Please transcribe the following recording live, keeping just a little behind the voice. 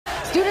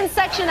Student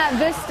section at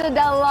Vista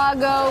Del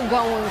Lago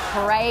going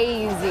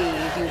crazy.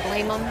 Do you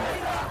blame them?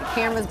 The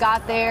cameras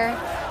got there.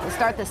 They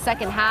start the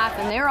second half,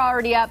 and they're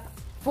already up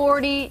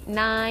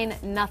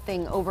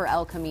 49-0 over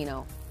El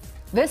Camino.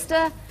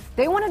 Vista,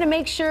 they wanted to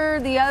make sure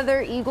the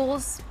other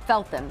Eagles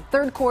felt them.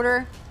 Third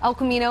quarter, El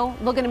Camino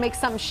looking to make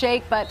something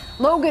shake, but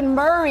Logan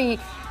Murray,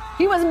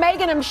 he was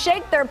making them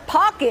shake their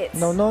pockets.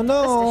 No.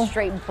 Just a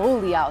straight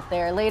bully out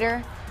there.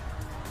 Later,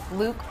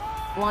 Luke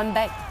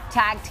Lundbeck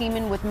tag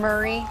teaming with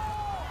Murray.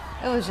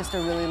 It was just a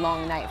really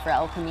long night for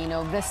El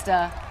Camino.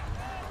 Vista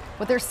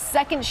with their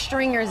second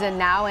stringers in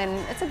now, and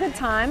it's a good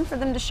time for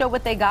them to show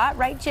what they got,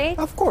 right, Jake?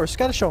 Of course,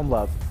 got to show them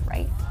love.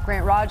 Right.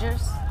 Grant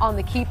Rogers on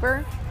the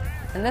keeper,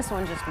 and this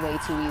one just way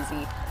too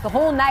easy. The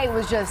whole night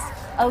was just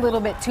a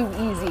little bit too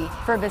easy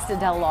for Vista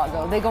Del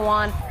Lago. They go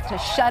on to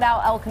shut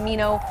out El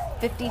Camino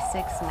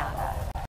 56-0.